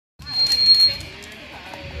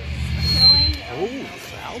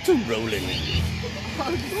now to rolling.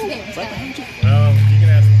 It's like behind you. You can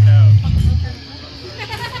ask the cow.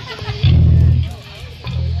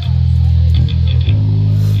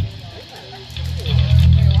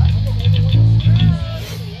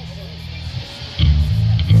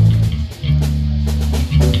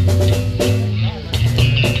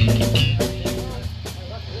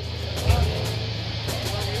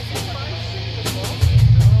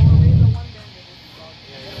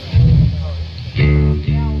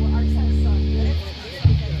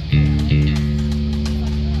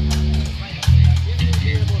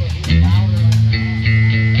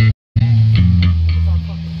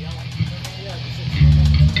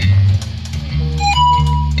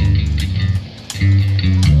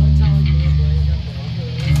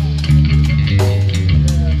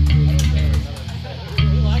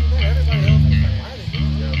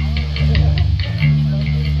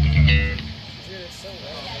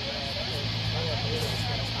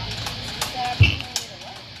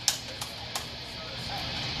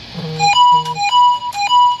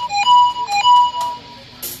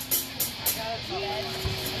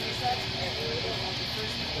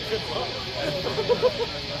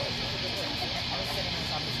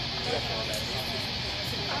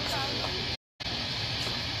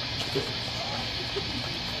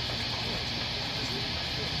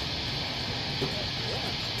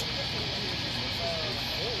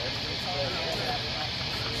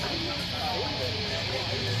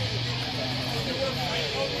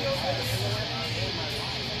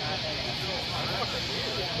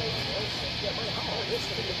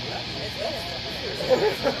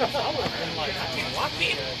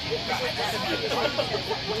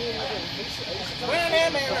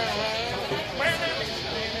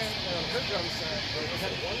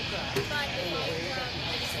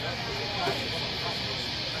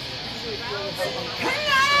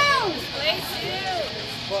 Hello! Place two!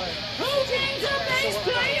 Who brings a bass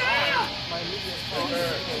player?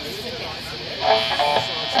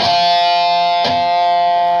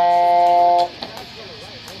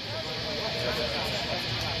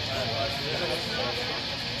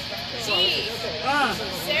 Gee,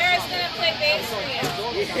 Sarah's gonna play bass for you.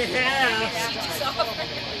 Yeah. She just offered.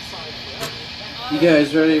 You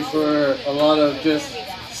guys ready for a lot of just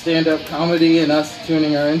stand-up comedy and us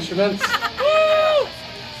tuning our instruments?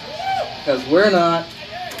 Because we're not.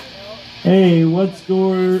 Hey, what's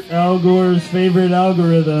Al Gore's favorite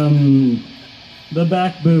algorithm? The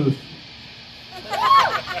back booth.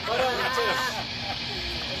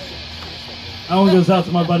 That one goes out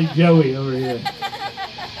to my buddy Joey over here.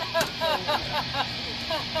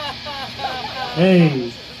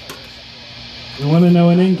 Hey, you want to know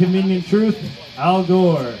an inconvenient truth? Al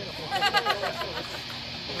Gore.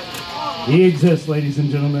 He exists, ladies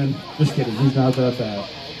and gentlemen. Just kidding, he's not that bad.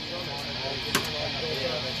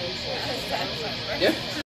 Yeah?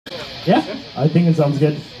 Yeah, I think it sounds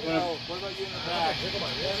good. What about you in the back?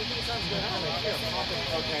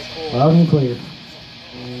 Okay, cool. Loud and clear.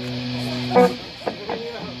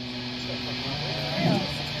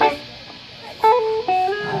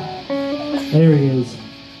 There he is.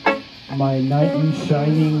 My knight in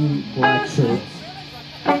shining black shirts.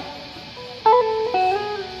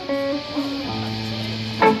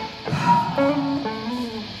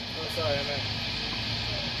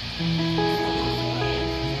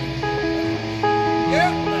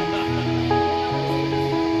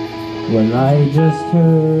 Well, I just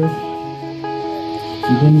heard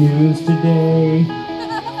the news today.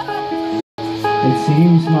 It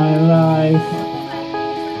seems my life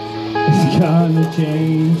is gonna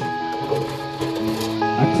change.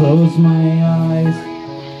 I close my eyes,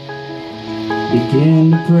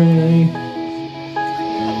 begin to pray.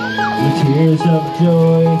 The tears of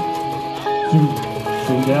joy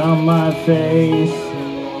stream down my face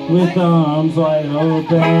with arms wide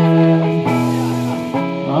open.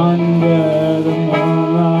 Under the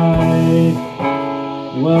moonlight,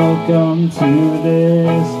 welcome to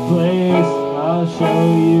this place. I'll show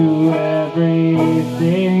you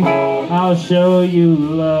everything. I'll show you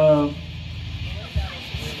love.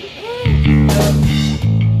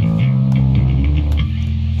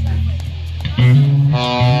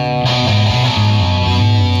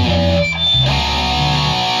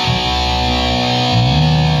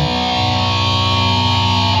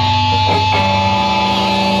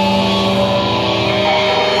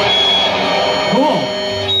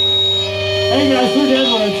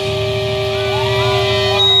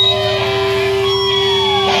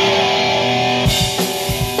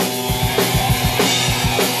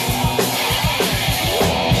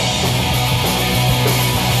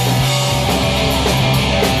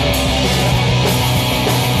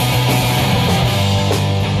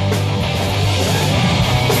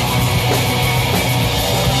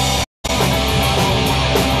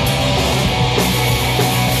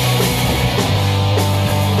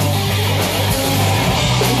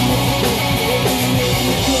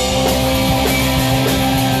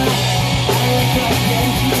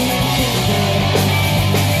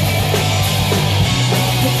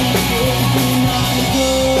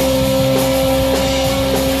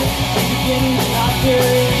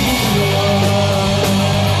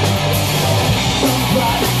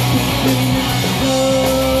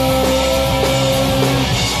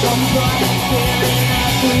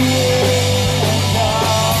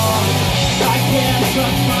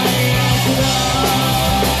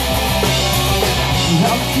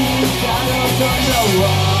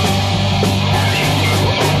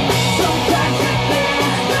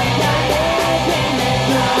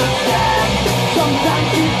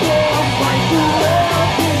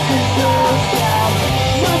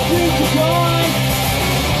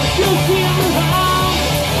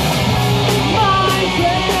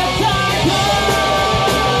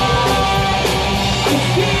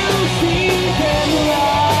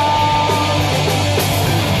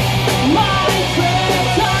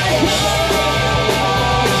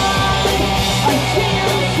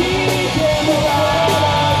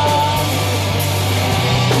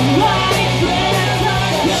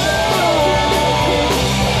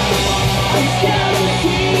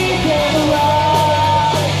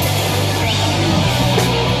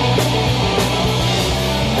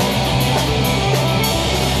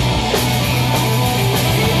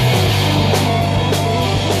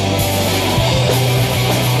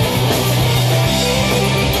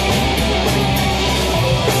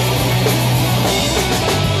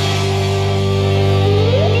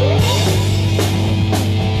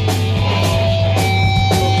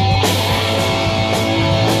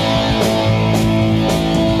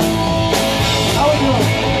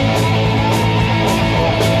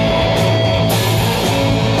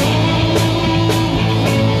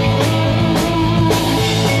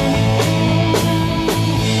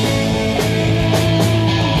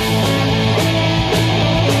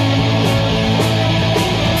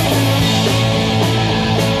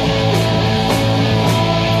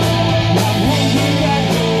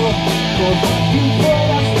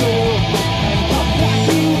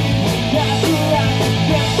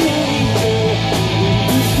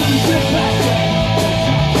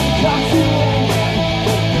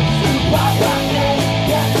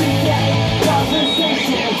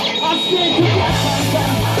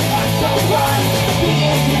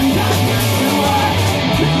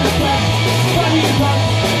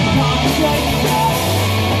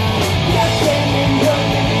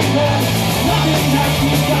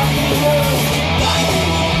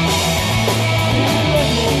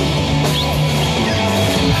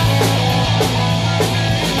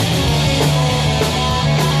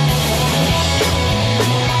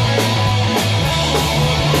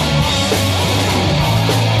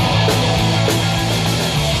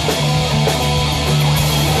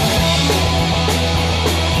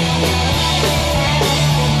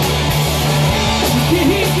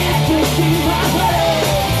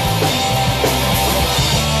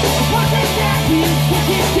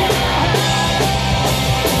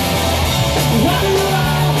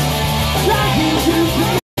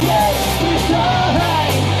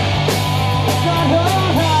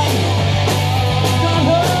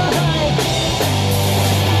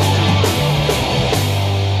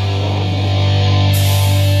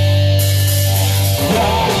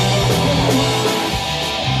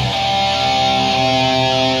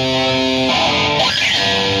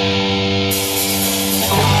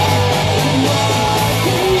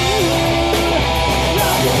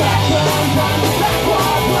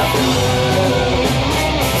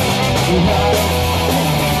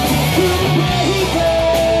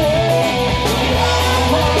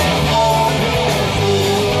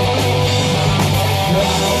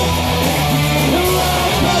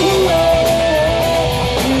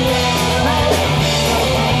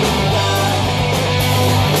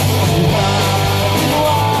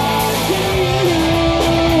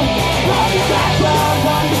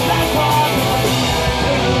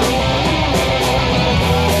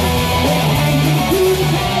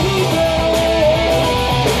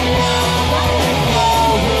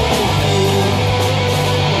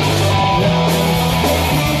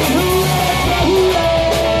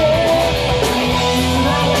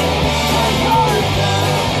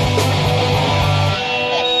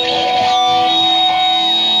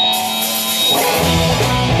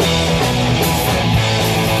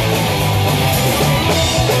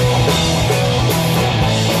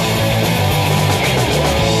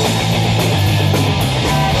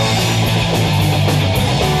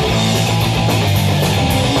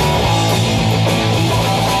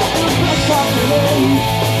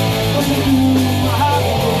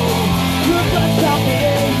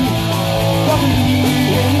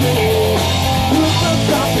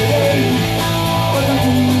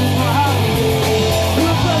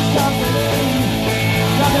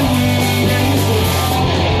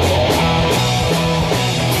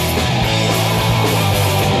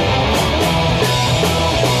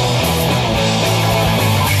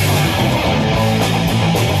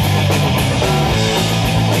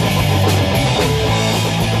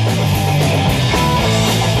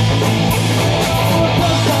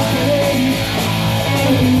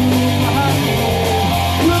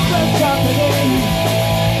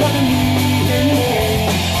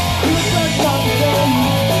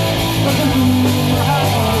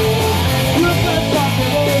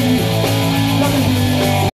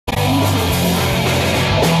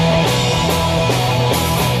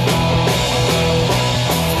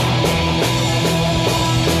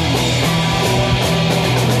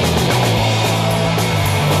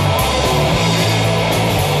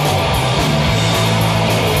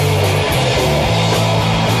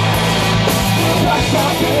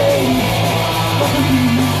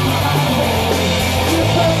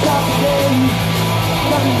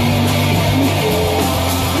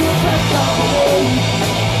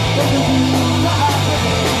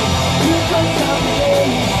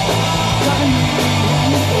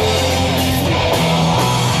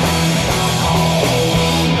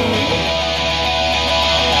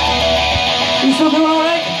 still doing all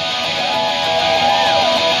right?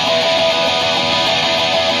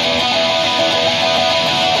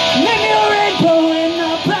 Maybe a rainbow in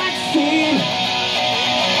the backseat,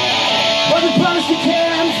 but the plastic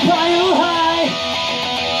cans pile high.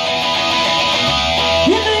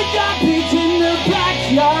 In the garbage in the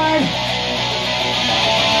backyard,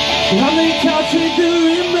 on the couch with the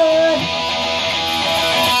remote,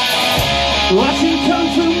 watching kung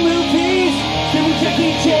fu movies, doing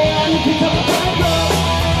Jackie Chan, pick up a Bible.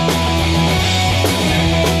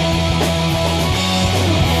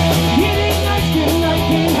 Eating ice cream like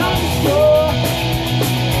in high school,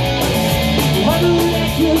 while the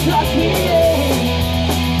lectures are clear,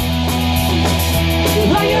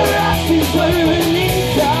 while your ass is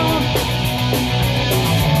whirling down,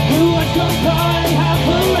 you watch your car and have a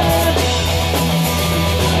rest.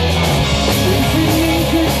 Listening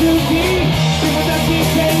to Suki, singing that she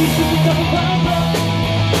takes to pick up a Bible.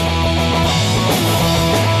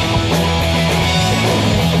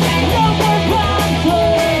 No more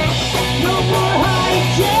conflict, no more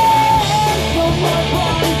hijinks, no more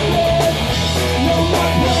conflict, no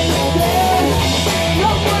more places, no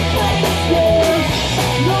more places,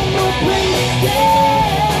 no more places,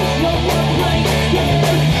 no more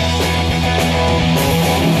places.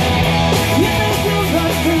 You make you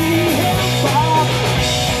run for me and Bob,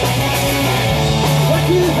 but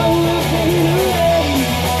you hold a pain away.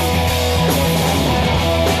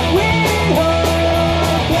 We are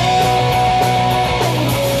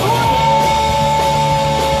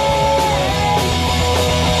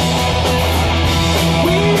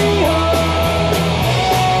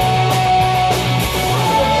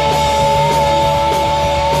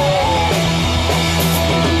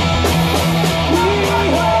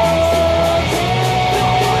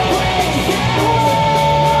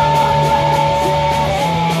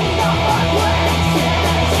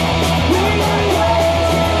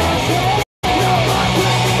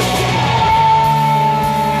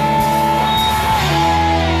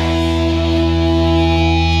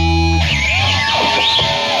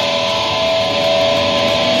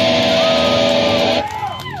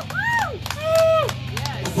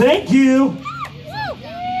Thank you.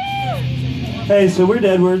 Hey, so we're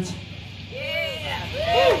Deadwards,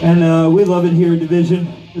 and we love it here in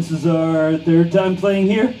Division. This is our third time playing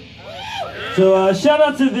here. So shout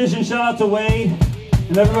out to Division, shout out to Wade,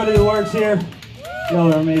 and everybody that works here.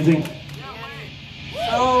 Y'all are amazing.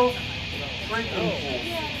 So freaking cool.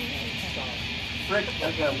 Frick,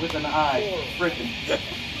 like with an I. Frickin'.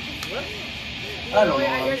 I don't know what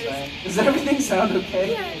I'm saying. Does everything sound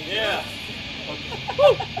okay? Yeah.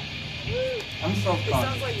 I'm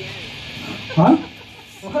self-conscious. Huh?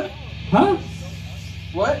 What? Huh?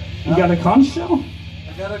 What? You got a conch shell?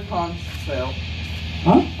 I got a conch sale.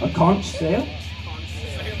 Huh? A conch sale?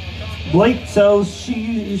 Blake sells,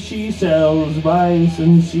 she sells, buys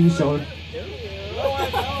and seashore.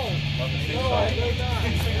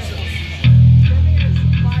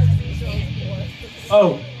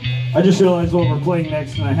 Oh, I just realized what we're playing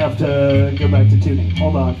next and I have to go back to tuning.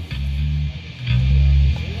 Hold on.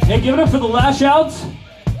 Hey, give it up for the Lash Outs.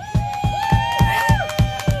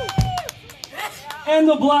 And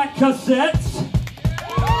the Black Cassettes.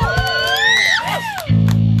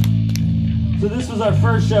 So this was our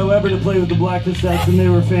first show ever to play with the Black Cassettes and they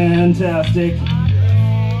were fantastic.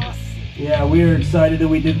 Yeah, we are excited that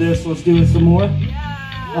we did this. Let's do it some more.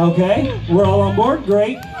 Okay, we're all on board?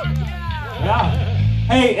 Great. Yeah.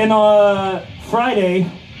 Hey, and Friday,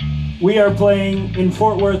 we are playing in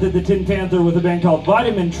Fort Worth at the Tin Panther with a band called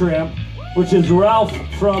Vitamin Tramp, which is Ralph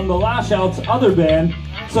from the Lash Out's other band.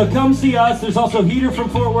 So come see us. There's also Heater from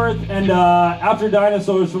Fort Worth and After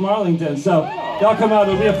Dinosaurs from Arlington. So y'all come out.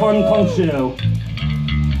 It'll be a fun punk show.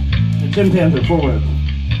 The Tin Panther, Fort Worth.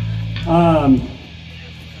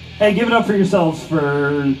 Hey, give it up for yourselves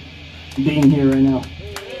for being here right now.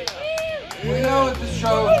 We know what the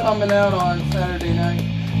show is coming out on Saturday night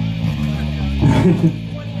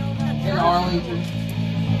in Arlington.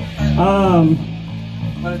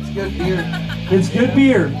 But it's good beer. It's good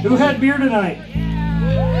beer. Who had beer tonight?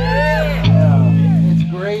 Yeah, it's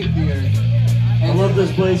great beer. I love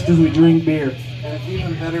this place because we drink beer. And it's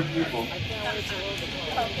even better people.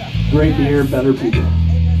 Great beer, better people.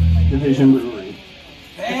 Division Brewery.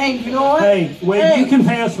 Dang, you know what? Hey, wait, Hey. you can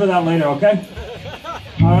pay us for that later, okay?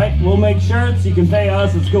 All right, we'll make shirts. You can pay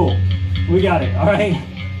us. It's cool. We got it, all right?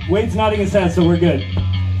 Wade's nodding his head, so we're good.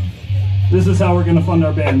 This is how we're going to fund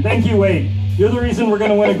our band. Thank you, Wade. You're the reason we're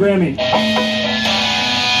going to win a Grammy.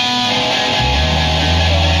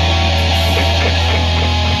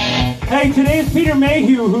 Hey, today's Peter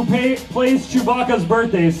Mayhew, who plays Chewbacca's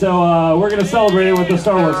birthday, so we're going to celebrate it with the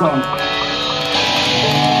Star Wars song.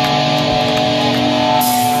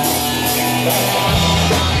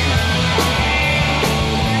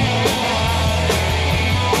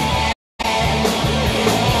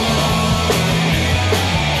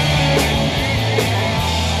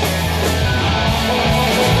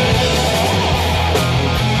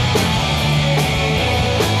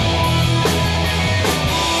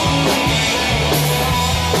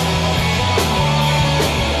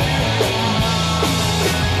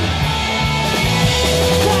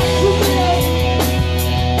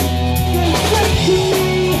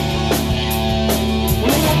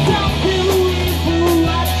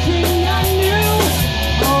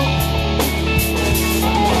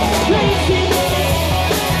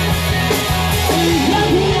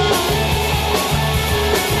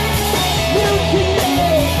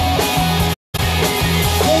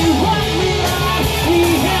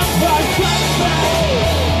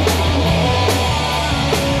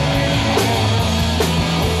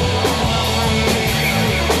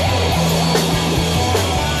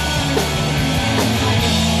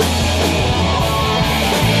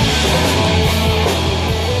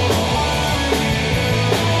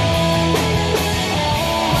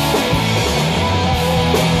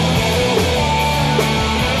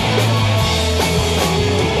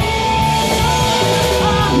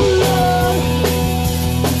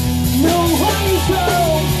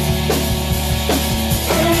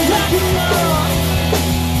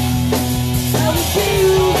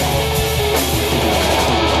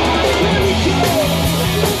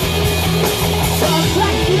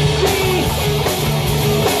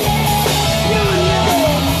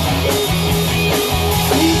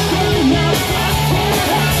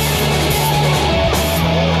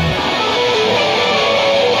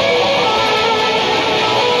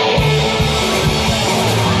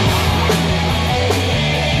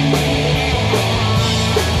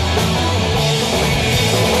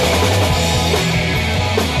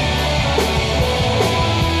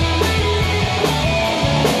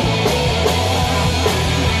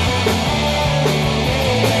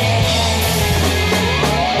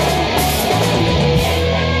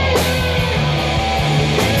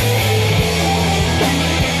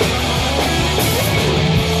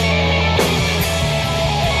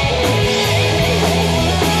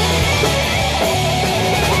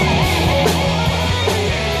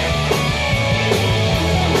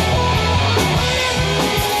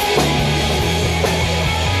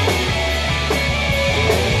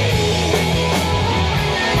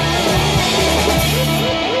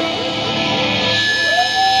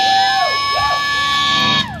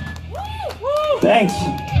 Thanks.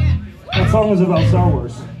 That song was about Star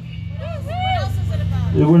Wars.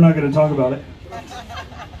 We're not going to talk about it.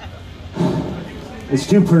 It's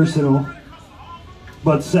too personal.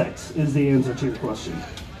 But sex is the answer to your question.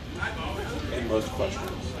 In most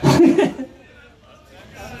questions.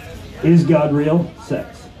 Is God real?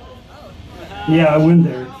 Sex. Yeah, I went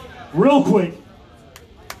there. Real quick.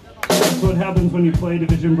 That's what happens when you play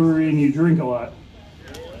Division Brewery and you drink a lot.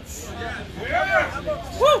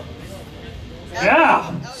 Woo!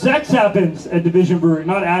 Yeah! Sex happens at Division Brewery,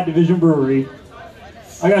 not at Division Brewery.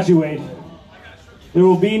 I got you, Wade. There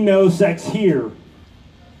will be no sex here.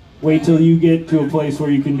 Wait till you get to a place where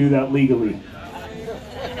you can do that legally.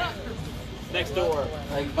 Next door.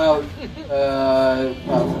 Like about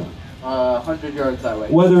 100 yards that way.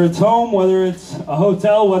 Whether it's home, whether it's a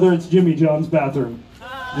hotel, whether it's Jimmy John's bathroom.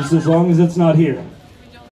 Just as long as it's not here.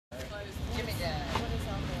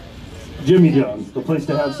 Jimmy John's, the place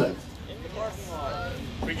to have sex.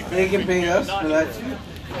 They can pay us for that too.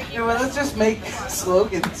 Yeah, well, let's just make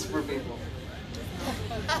slogans for people.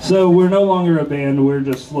 So we're no longer a band, we're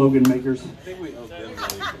just slogan makers. I think we owe them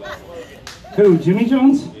money for that. Who, Jimmy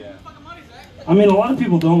John's? Yeah. I mean, a lot of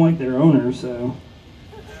people don't like their owner, so.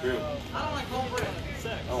 True.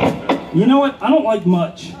 You know what? I don't like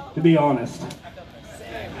much, to be honest.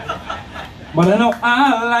 But I know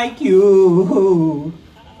I like you.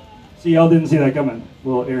 See, y'all didn't see that coming.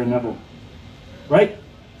 Little Aaron Neville. Right?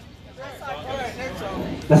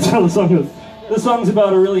 That's how the song goes. This song's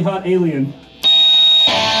about a really hot alien.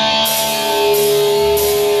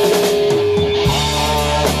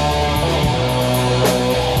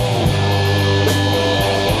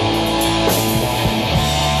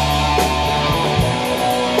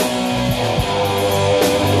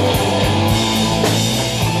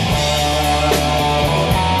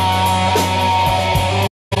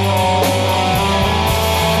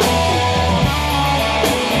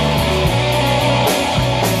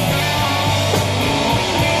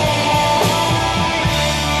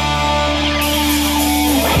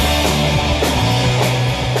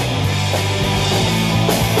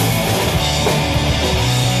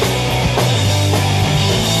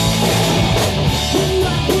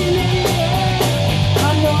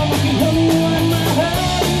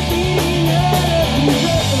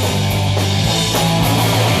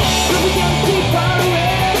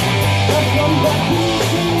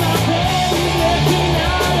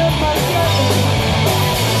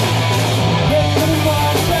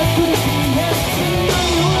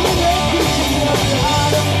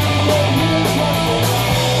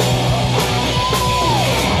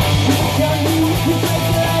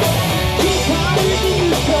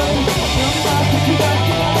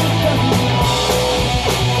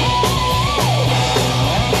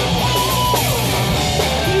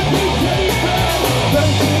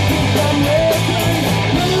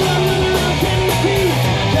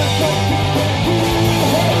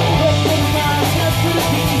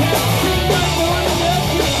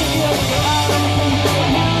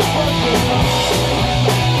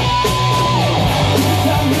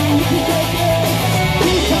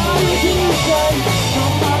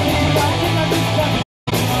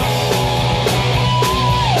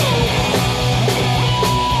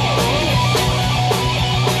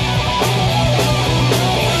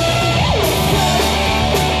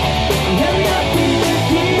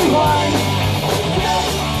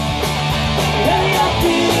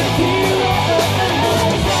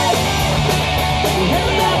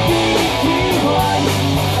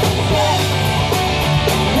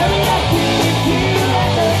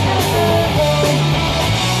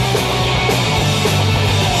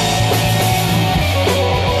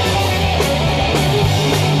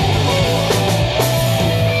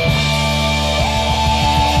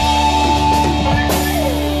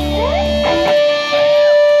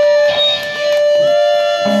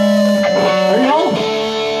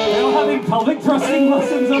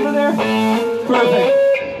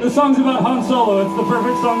 Perfect. This song's about Han Solo. It's the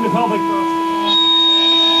perfect song to pelvic thrust.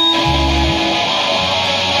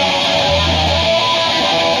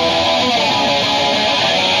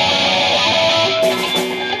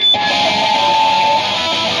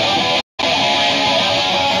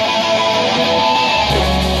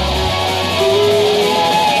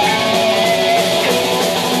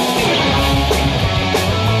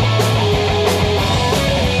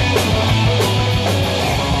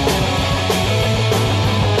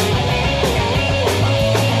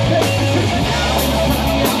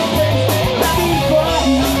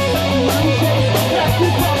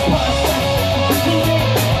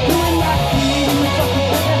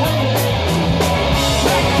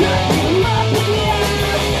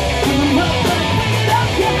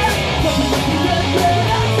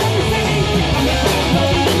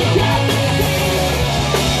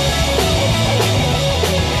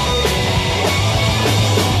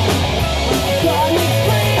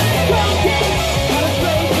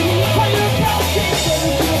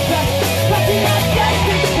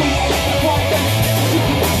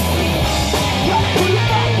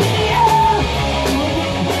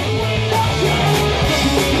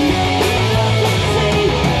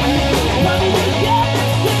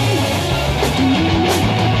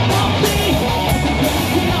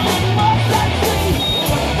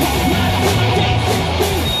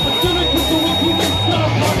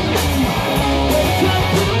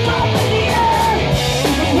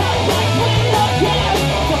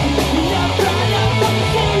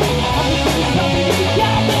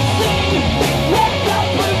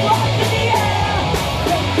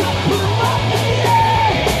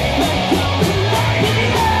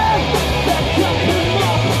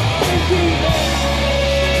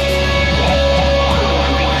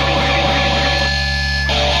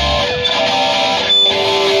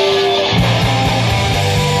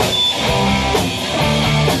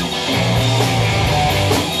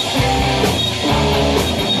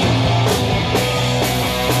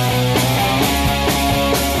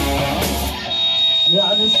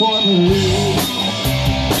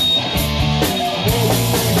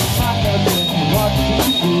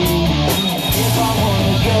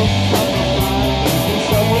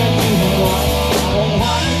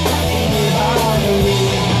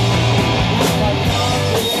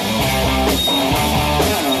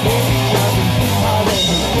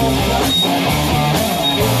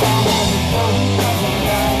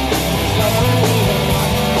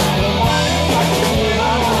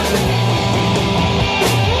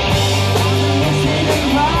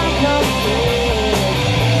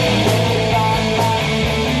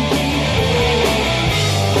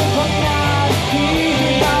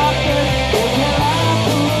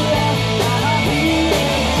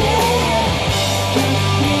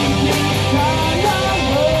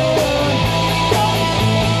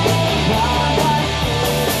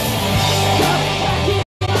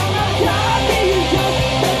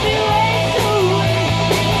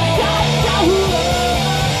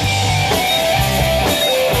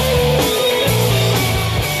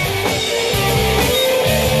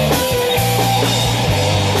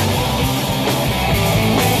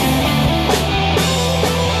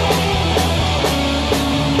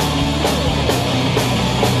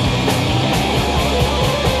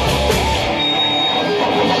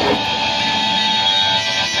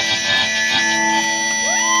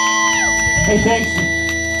 Hey, thanks.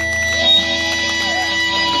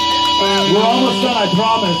 We're almost done, I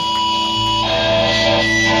promise.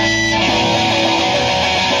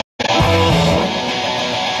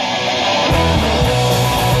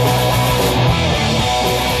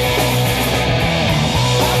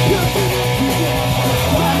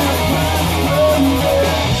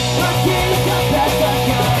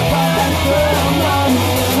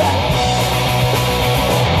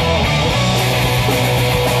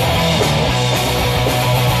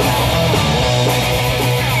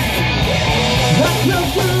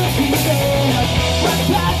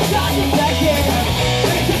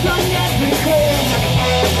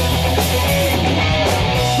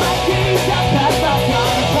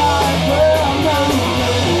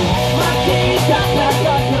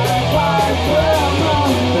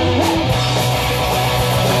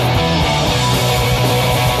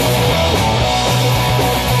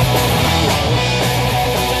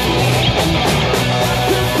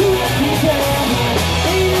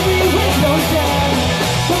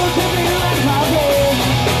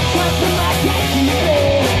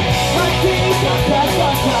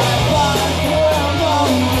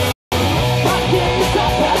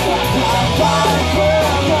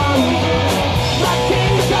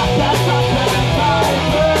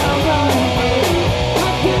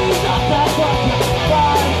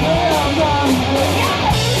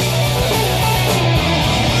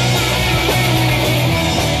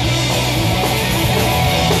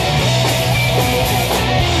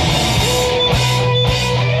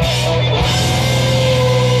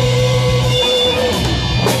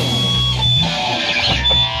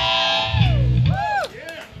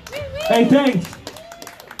 Hey, thanks.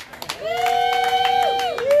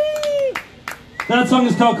 That song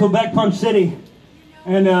is called Quebec Punch City.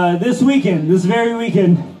 And this very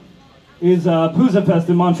weekend, is Pouza Fest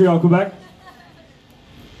in Montreal, Quebec.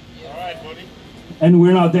 All right, buddy. And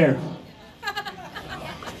we're not there.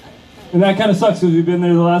 And that kind of sucks because we've been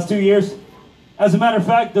there the last 2 years. As a matter of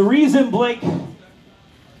fact, the reason Blake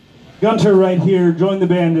Gunter right here joined the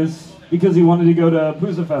band is because he wanted to go to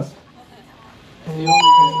Pouza Fest.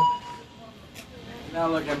 Now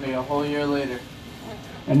look at me, a whole year later.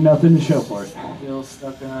 And nothing to show for it. Still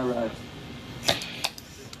stuck in our ride.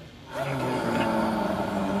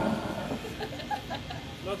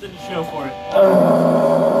 Nothing to show for it.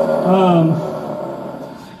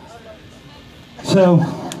 So,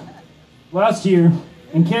 last year,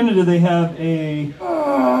 in Canada they have a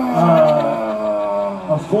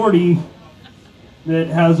 40 that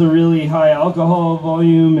has a really high alcohol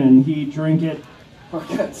volume, and he drink it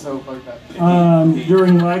So fucked up.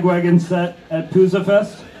 during Lagwagon set at Pouza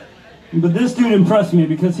Fest. But this dude impressed me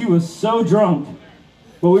because he was so drunk.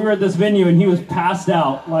 But we were at this venue and he was passed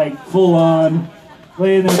out, like full on,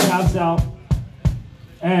 laying there passed out.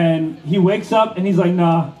 And he wakes up and he's like,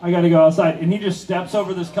 nah, I gotta go outside. And he just steps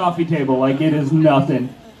over this coffee table like it is nothing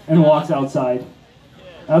and walks outside.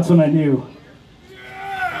 That's when I knew.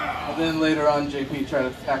 And then later on, JP tried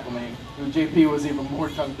to tackle me. JP was even more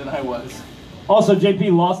drunk than I was. Also,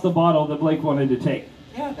 JP lost the bottle that Blake wanted to take.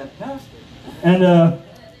 Yeah, that bastard. And, The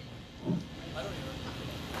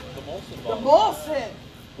Molson.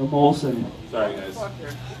 the Molson. Sorry, guys.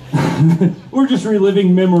 We're just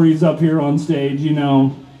reliving memories up here on stage, you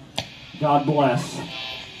know. God bless.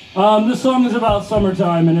 This song is about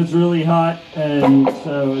summertime and it's really hot, and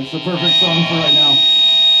so it's the perfect song for right now.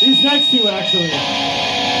 These next two, actually.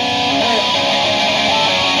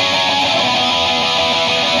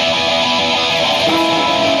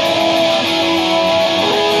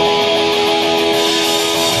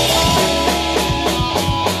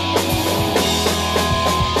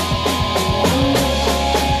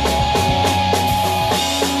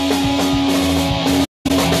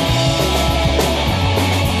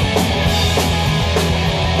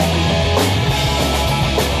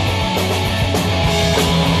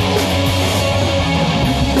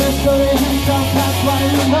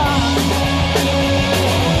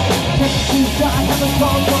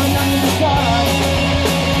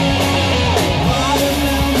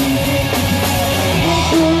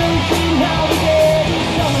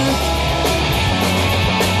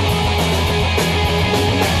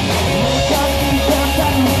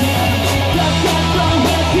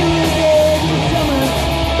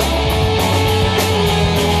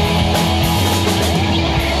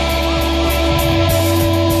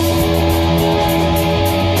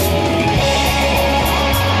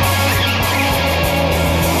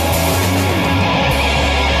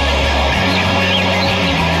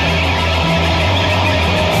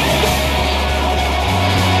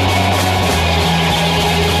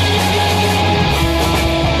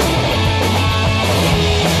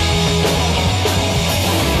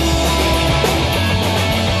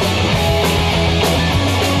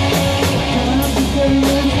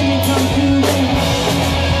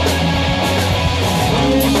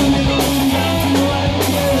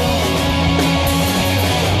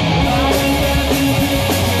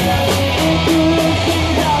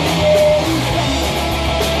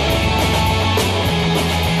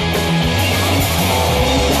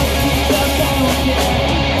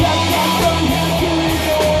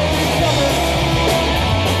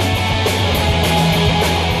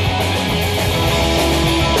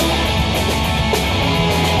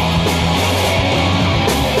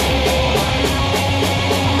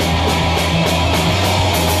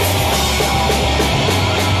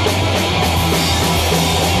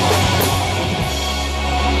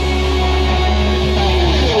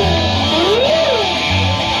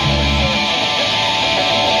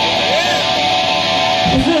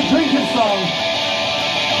 This is a drinking song.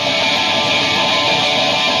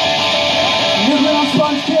 Good little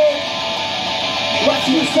sponge cake,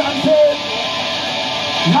 watching the sunset.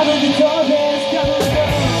 Now that the door is coming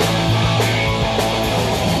down,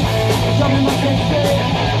 jumping my face,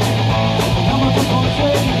 come up the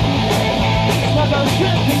portrait, snap out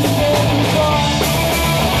shit in the bed and it's on.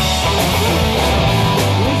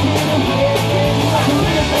 Listen to the head, like a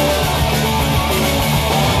little bit.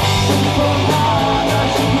 From high, I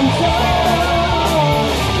should be sorry.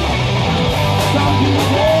 Some people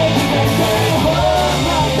say they can't hold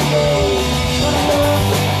my face, but I know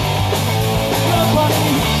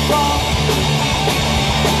nobody's wrong.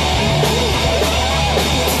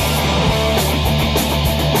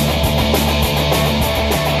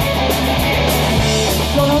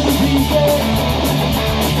 Don't know the reason,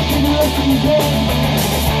 give me a reason.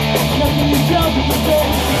 Nothing you jump in the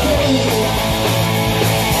face.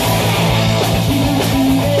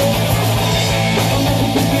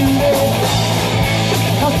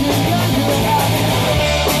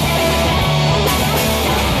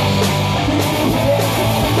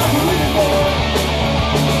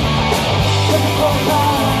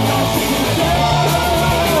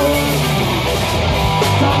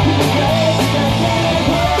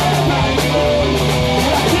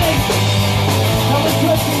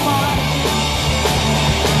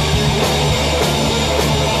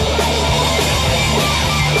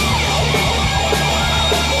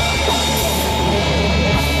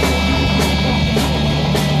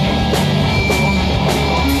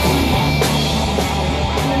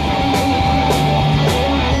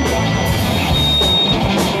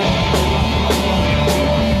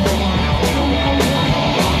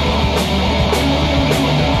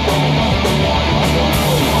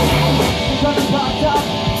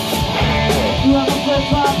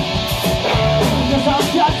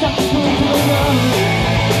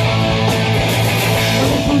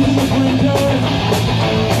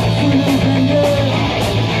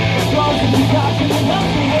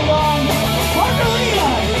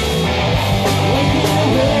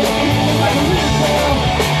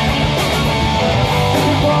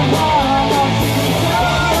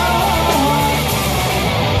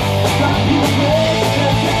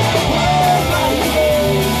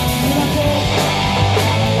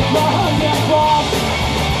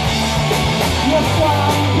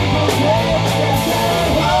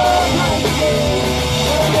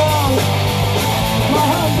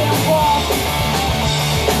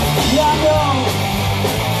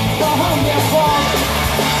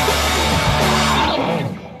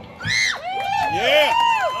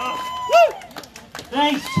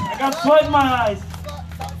 Thanks. I got sweat in my eyes.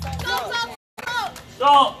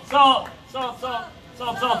 Salt, salt, salt, salt,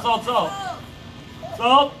 salt, salt, salt, salt.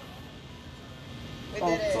 Salt.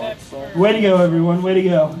 Way to go, everyone. Way to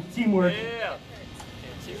go. Teamwork. Yeah.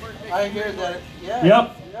 I hear that. Yeah.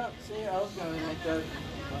 Yep. Yep. See, I was going to make that.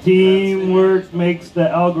 Teamwork makes the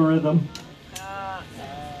algorithm. The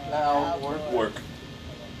algorithm. Work.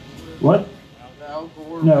 What? The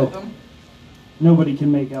algorithm. No. Nobody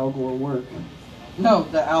can make Al Gore work. No,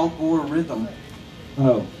 the algorithm.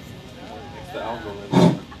 Oh. It's the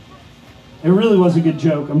algorithm. It really was a good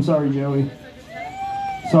joke. I'm sorry, Joey.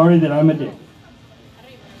 Sorry that I'm a dick.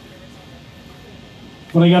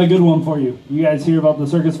 But I got a good one for you. You guys hear about the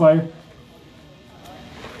circus fire?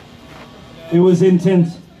 It was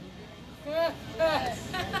intense.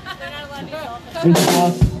 It's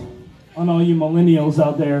lost on all you millennials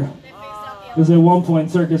out there. Because at one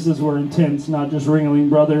point circuses were intense, not just Ringling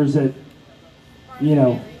Brothers at, you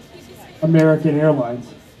know, American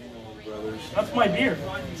Airlines. That's my beer.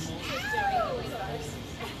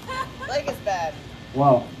 Leg is bad.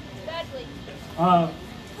 Wow. Badly. No.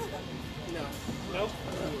 Nope.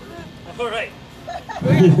 All right.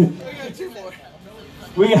 We got two more.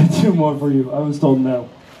 We got two more for you. I was told no.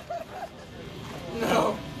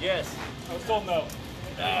 No. Yes. I was told no.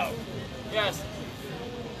 No. Yes.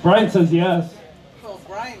 Brian says yes. Oh,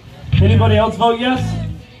 Brian. Anybody else vote yes?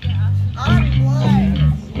 I'm blind.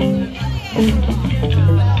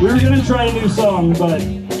 We were going to try a new song, but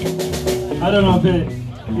I don't know if it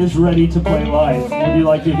is ready to play live. Would you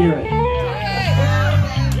like to hear it?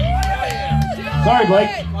 Sorry, Blake.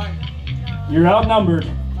 You're outnumbered. We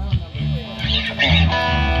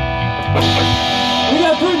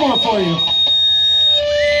got three more for you.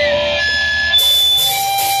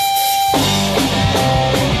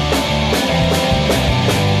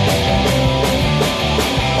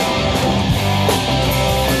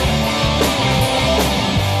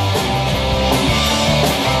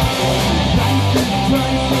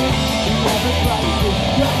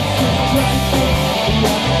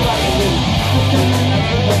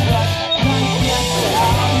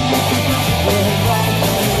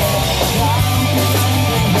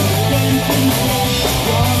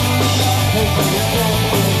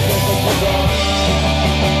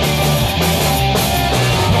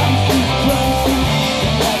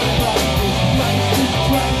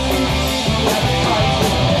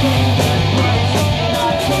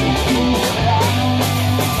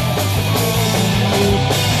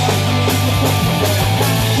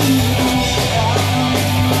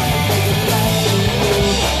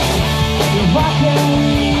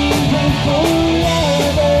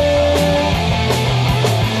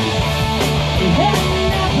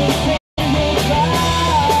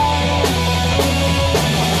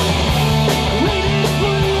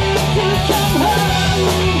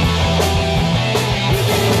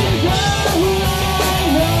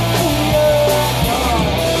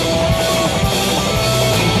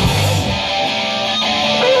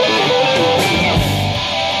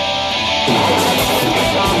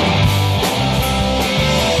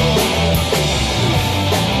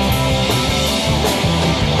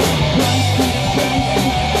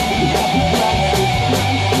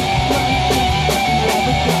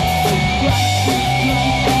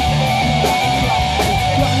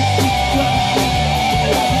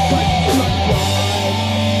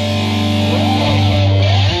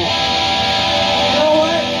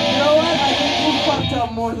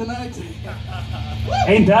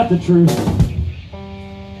 Ain't that the truth?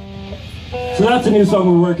 So that's a new song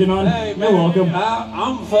we're working on. Hey, man, You're welcome.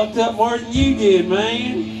 I'm fucked up more than you did,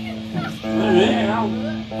 man.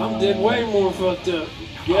 Man, I'm dead way more fucked up.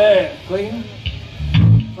 Yeah. Clayton?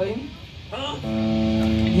 Clayton? Huh?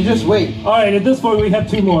 You just wait. Alright, at this point we have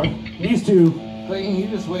two more. These two, Clayton, you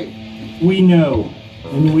just wait. we know.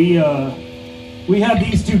 And we have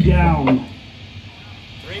these two down.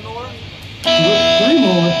 Three more? Three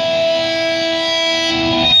more.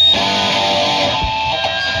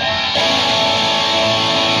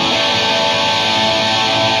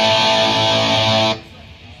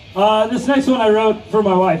 This next one I wrote for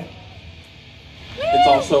my wife. It's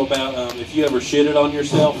also about if you ever shitted on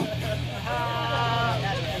yourself.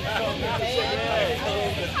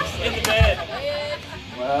 In the bed.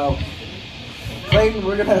 Wow. Clayton,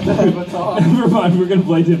 we're gonna have to have a talk. Never mind, we're gonna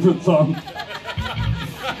play a different song.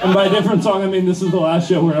 And by different song, I mean this is the last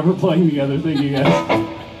show we're ever playing together. Thank you guys.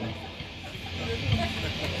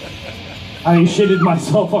 I shitted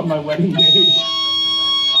myself on my wedding day.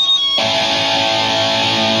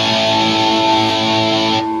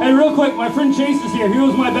 Hey, real quick, my friend Chase is here. He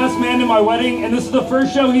was my best man in my wedding, and this is the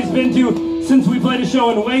first show he's been to since we played a show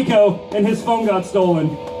in Waco, and his phone got stolen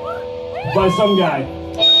by some guy.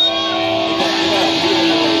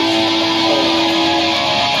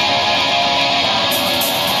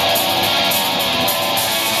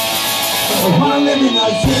 I wanna live in a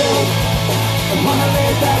zoo. I wanna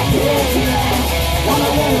live back here tonight. Wanna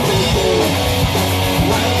live in a zoo.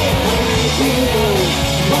 Wanna live with you.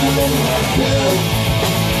 Wanna live in a zoo.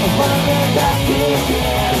 I wanna live back here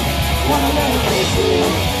tonight. Wanna live with you.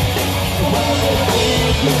 I wanna live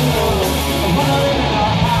with you. I wanna live in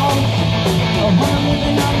our house. I wanna live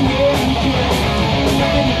in our neighborhood. I wanna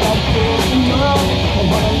live in our prison world. I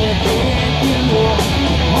wanna live with you.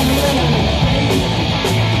 I wanna live in a space.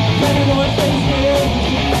 Let it always stay still.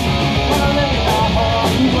 Wanna live in our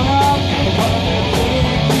home world. I wanna live with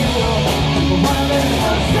you. I wanna live in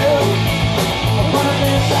our zoo. I wanna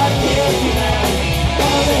live back here tonight.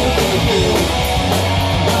 Wanna live with you.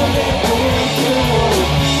 Wanna live with you.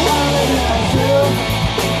 Wanna live in our zoo.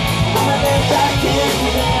 Wanna live back here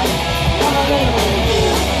tonight. Wanna live with you.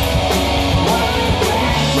 Wanna live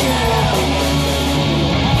with you.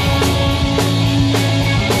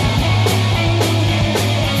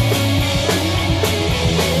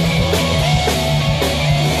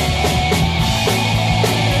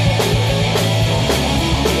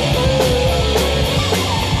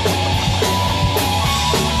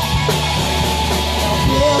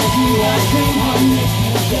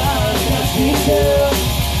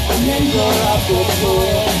 And then go out the door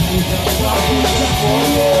and just walk just for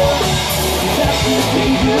you. That's the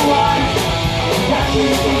things you want. That's the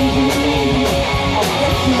things you need. I'll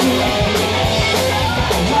get you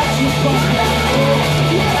I'll let you come down here.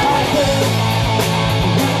 I will.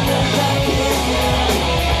 Wanna live back here again.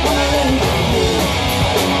 Wanna live with you.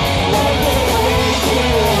 Wanna live with you.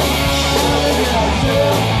 Wanna live in our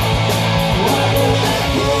zoo. Wanna live back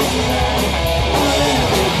here again. Wanna live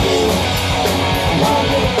with you. Wanna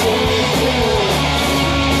live with you.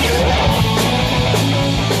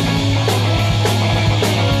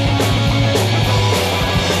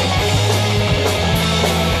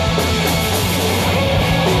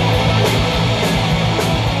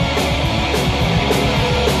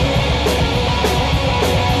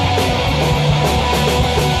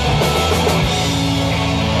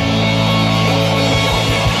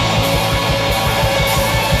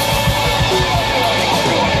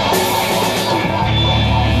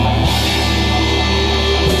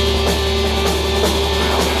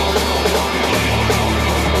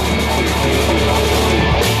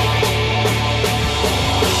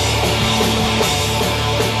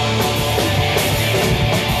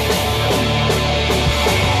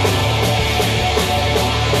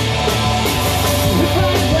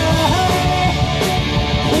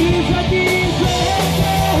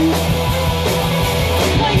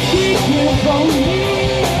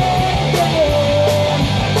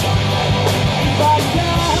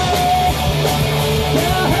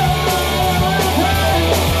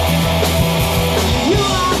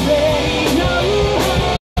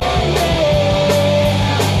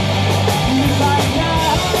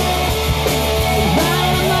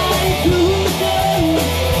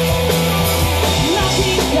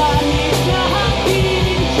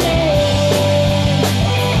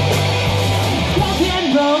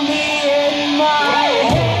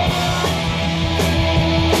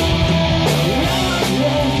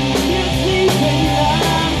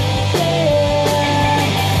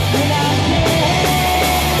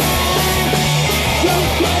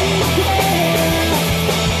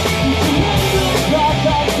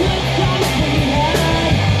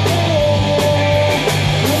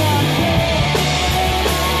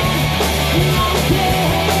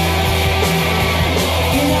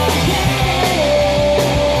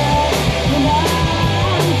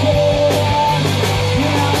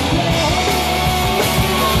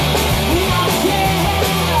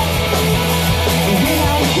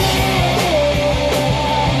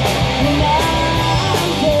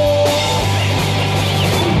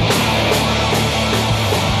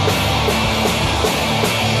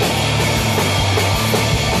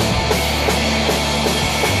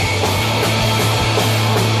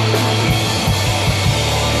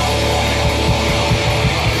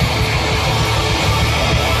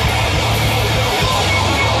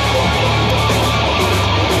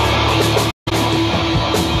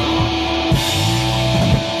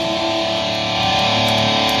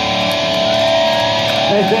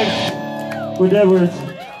 We're Deadwards.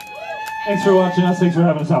 Thanks for watching us. Thanks for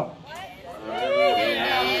having us out.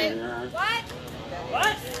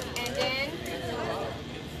 What? And then.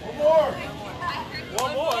 One more.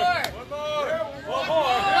 One more. One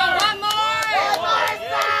more.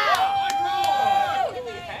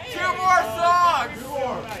 Two more songs.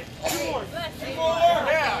 Two more.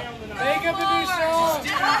 Yeah. Make up a new song.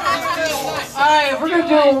 Alright, if we're gonna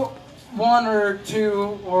do one or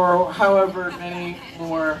two or however many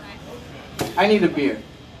more, I need a beer.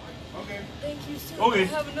 Okay.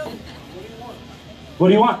 What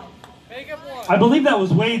do you want? Make up one. I believe that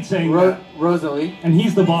was Wade saying that, Rosalie, and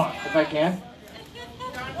he's the boss. if I can.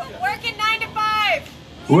 Working 9 to 5.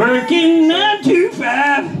 Working 9 to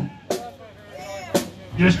 5.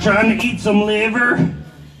 Just trying to eat some liver.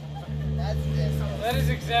 That is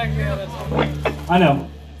exactly how that's going. I know.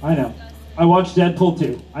 I watched Deadpool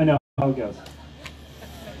 2. I know how it goes.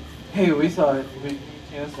 Hey, we saw it. We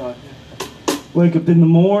saw it. Wake up in the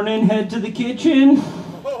morning, head to the kitchen.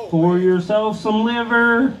 Pour yourself some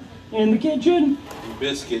liver in the kitchen.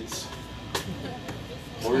 Biscuits.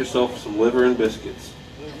 Pour yourself some liver and biscuits.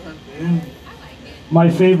 My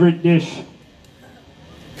favorite dish.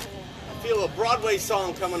 I feel a Broadway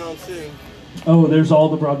song coming on soon. Oh, there's all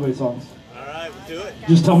the Broadway songs. All right, we'll do it.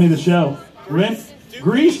 Just tell me the show. Rent?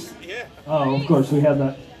 Grease? Yeah. Oh, of course, we had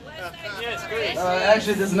that. Yes, Grease.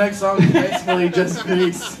 Actually, this next song is basically just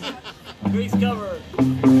Grease. Grease cover.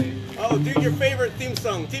 Oh, do your favorite theme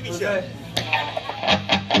song, TV show. Okay.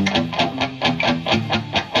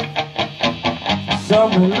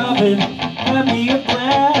 Summer loving, have me a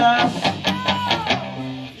glass.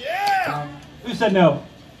 Yeah! Who said no?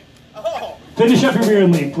 Oh! Finish up your beer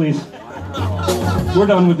and leave, please. We're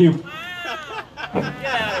done with you.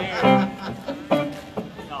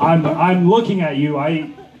 I'm looking at you.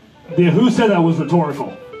 Who said that was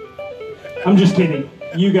rhetorical? I'm just kidding.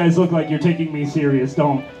 You guys look like you're taking me serious.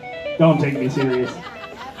 Don't take me serious.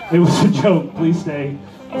 It was a joke. Please stay.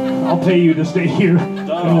 I'll pay you to stay here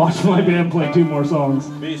and watch my band play 2 more songs.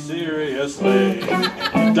 Be seriously.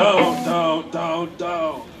 Don't.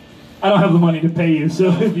 I don't have the money to pay you,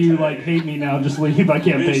 so if you hate me now, just leave. I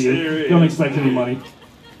can't pay you. Don't expect any money.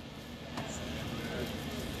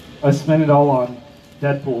 I spent it all on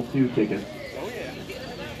Deadpool 2 tickets.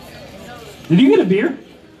 Did you get a beer?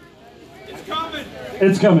 It's coming.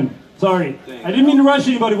 It's coming. Sorry. I didn't mean to rush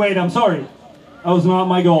anybody. Wait, I'm sorry. That was not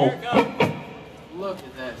my goal. Look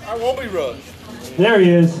at this. I won't be rushed. There he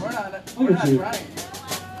is. We're not Look at you. trying.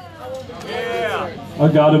 Yeah. A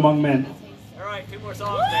god among men. All right, 2 more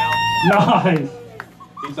songs now. Nice.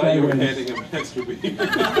 He thought you were handing him an extra beer. Yeah,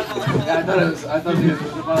 I thought he was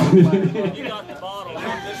about to play. You got the bottle. I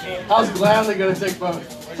was gladly gonna take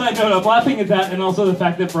both. Side note, I'm laughing at that, and also the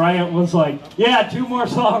fact that Bryant was like, yeah, 2 more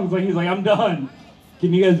songs. He's like, I'm done.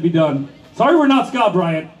 Can you guys be done? Sorry we're not Scott,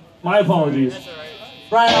 Bryant. My apologies.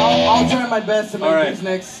 Brian, I'll try my best to make Alright. these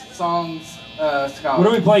next songs Scott. What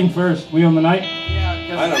are we playing first? We on the night?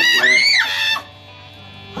 Yeah, I don't care.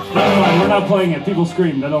 Never mind, we're not playing it. People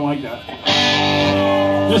screamed. I don't like that.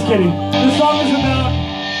 Just kidding. This song is about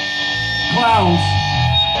clowns.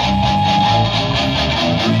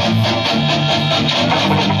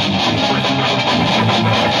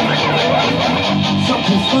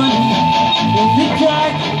 Something's funny in the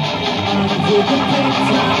dark. Onto the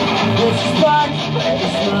picture, the spark, the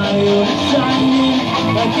smile shining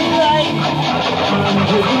like a light.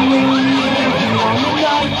 Under the moon, on the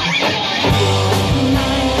night.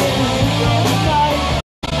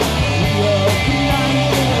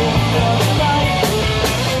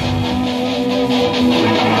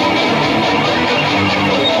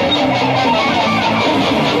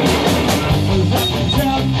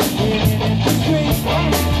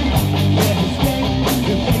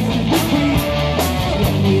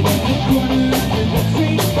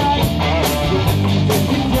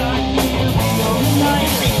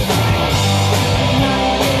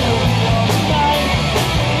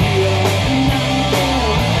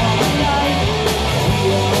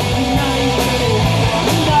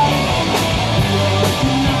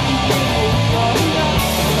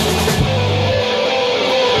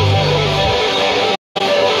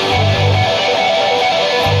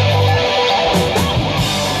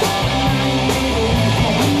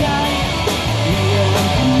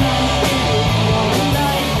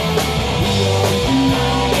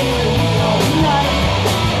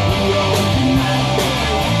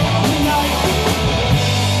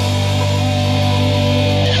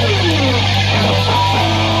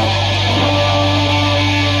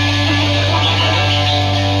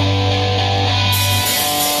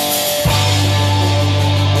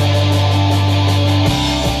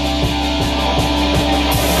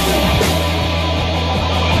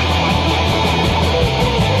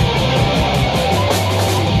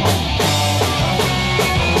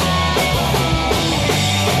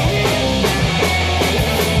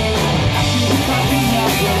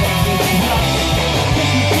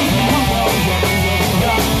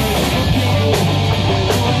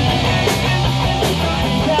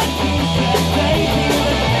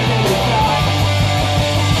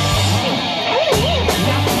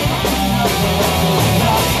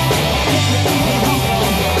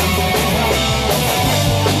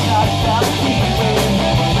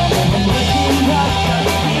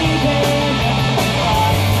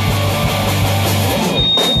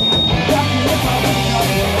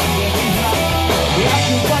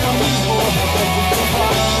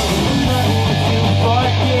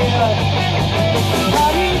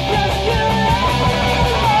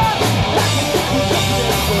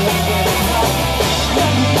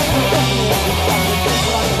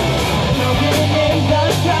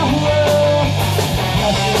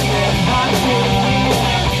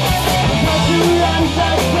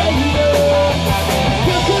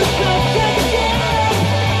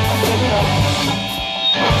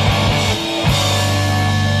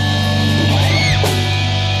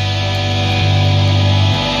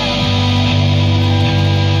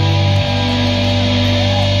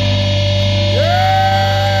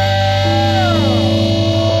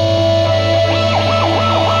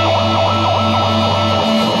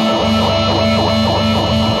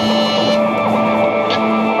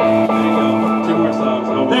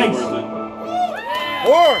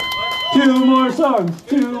 songs.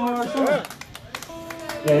 2 more songs.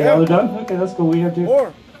 Yeah, y'all are done? Okay, that's cool. We have 2.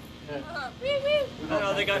 More.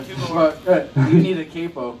 No, they got 2 more. You need a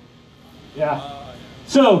capo. Yeah.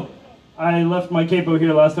 So, I left my capo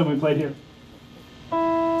here last time we played here.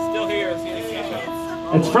 Still here. See the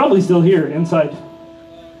capo. It's probably still here, inside.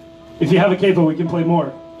 If you have a capo, we can play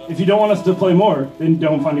more. If you don't want us to play more, then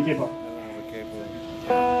don't find a capo.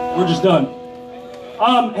 We're just done.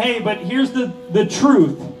 Hey, but here's the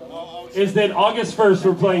truth. Is that August 1st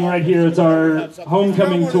we're playing right here. It's our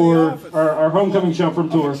homecoming tour, our homecoming show from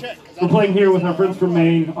tour. We're playing here with our friends from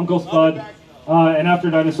Maine, Uncle Spud, and After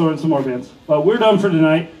Dinosaur and some more bands. But we're done for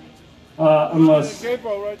tonight, unless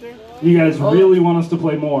you guys really want us to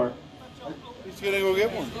play more. He's gonna go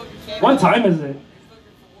get one. What time is it?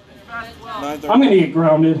 9:30. I'm gonna get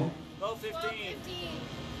grounded. 12:15.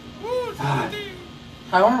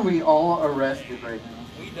 How are we all arrested right now?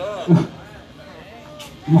 We done.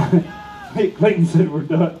 Hey, Clayton said we're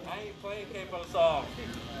done. I ain't playing capo song.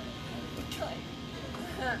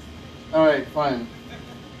 Alright, fine.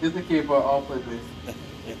 Get the capo, I'll play bass.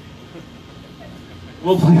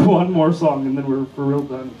 We'll play one more song and then we're for real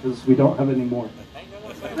done because we don't have any more.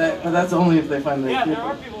 But that's only if they find the Yeah, capo. there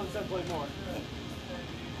are people that said play more.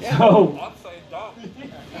 So, I'm saying done.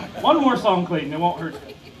 one more song, Clayton. It won't hurt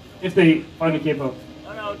if they find a capo.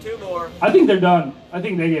 No, 2 more. I think they're done. I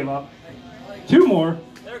think they gave up. 2 more.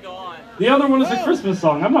 They're gone. The other one is a Christmas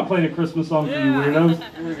song. I'm not playing a Christmas song for you weirdos.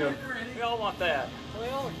 Here we go. We all want that.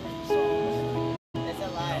 It's a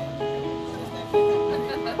lie.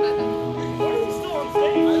 Why is he still on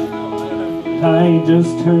stage? I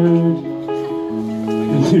just heard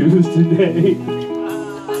the news today.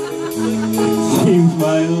 Seems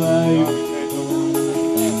my life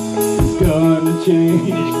is gonna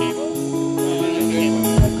change.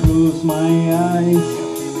 I close my eyes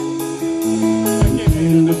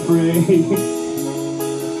and to pray.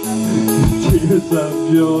 Tears of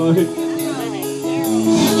joy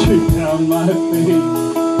stream down my face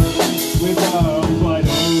with arms wide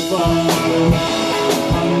open.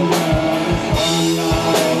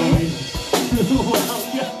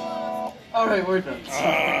 Alright, we're done.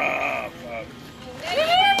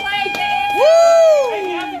 Woo! Hey,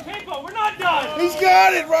 you have the capo. We're not done. He's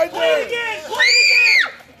got it right Play there. it again. Play it again.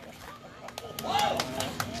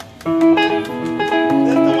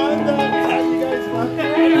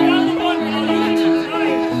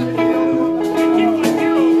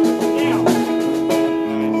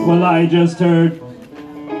 Well, I just heard.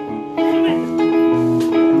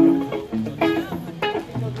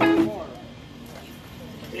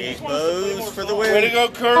 Booze for the win. Way to go,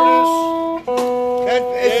 Curtis.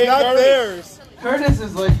 It's not Curtis. theirs. Curtis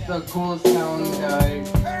is like the coolest town guy.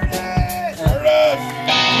 Curtis!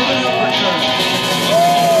 Give it up for Curtis.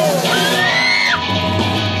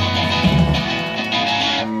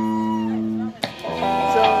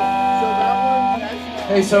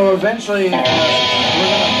 Hey, so eventually, we're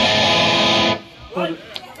gonna.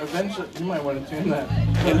 Eventually, you might want to tune that.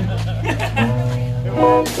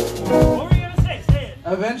 What were you gonna say? Say it.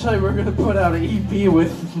 Eventually, we're gonna put out an EP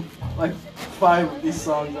with like 5 of these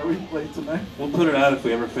songs that we played tonight. We'll put it out if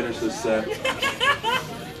we ever finish this set. No,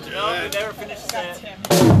 we never finished that.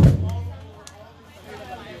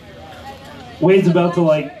 Wade's about to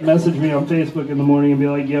like message me on Facebook in the morning and be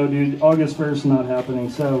like, "Yo, dude, August 1st not happening."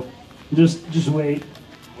 So, just wait.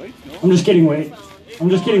 I'm just kidding, Wade. I'm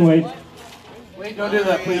just kidding, Wade. Wait, don't do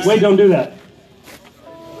that, please. Wade, don't do that.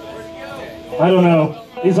 I don't know.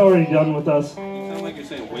 He's already done with us. You sound like you're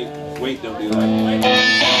saying, wait, don't do that.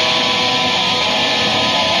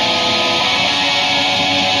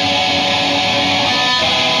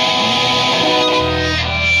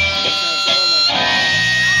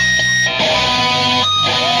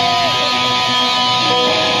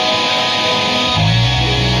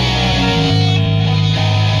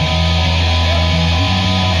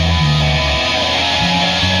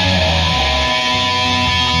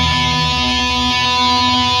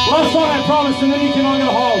 Last song, I promise, and then you can all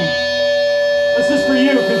go home. This is for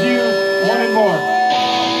you, because you wanted more.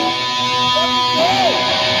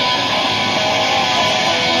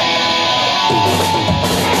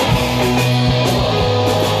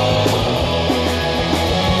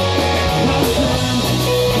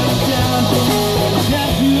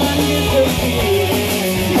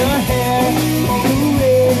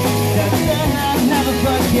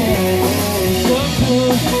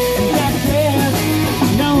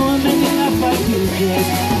 No one making up like you did.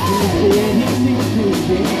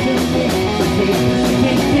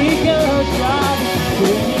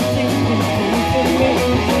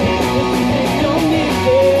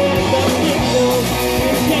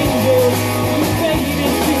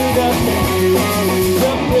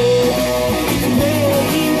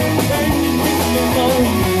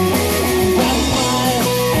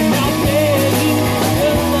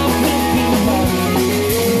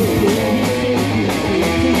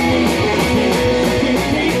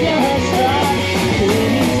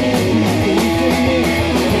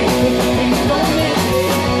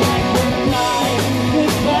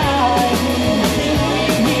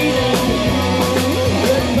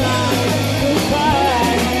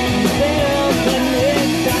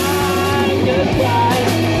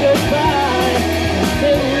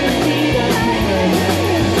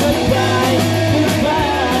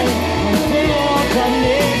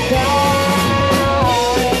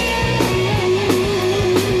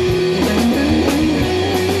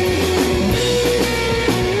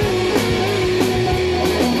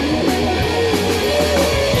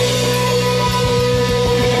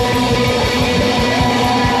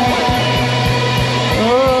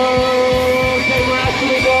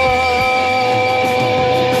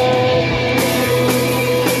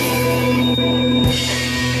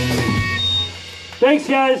 Thanks,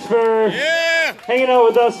 guys, for hanging out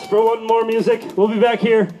with us for one more music. We'll be back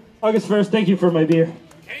here August 1st. Thank you for my beer.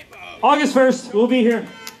 August 1st, we'll be here.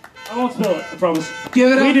 I won't spill it, I promise.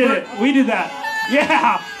 Give it up. We did it. We did that.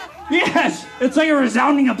 Yeah. Yes. It's like a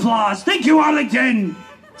resounding applause. Thank you, Arlington.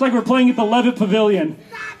 It's like we're playing at the Levitt Pavilion.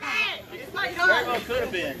 Could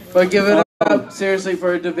have been. But give it up seriously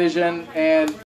for a division and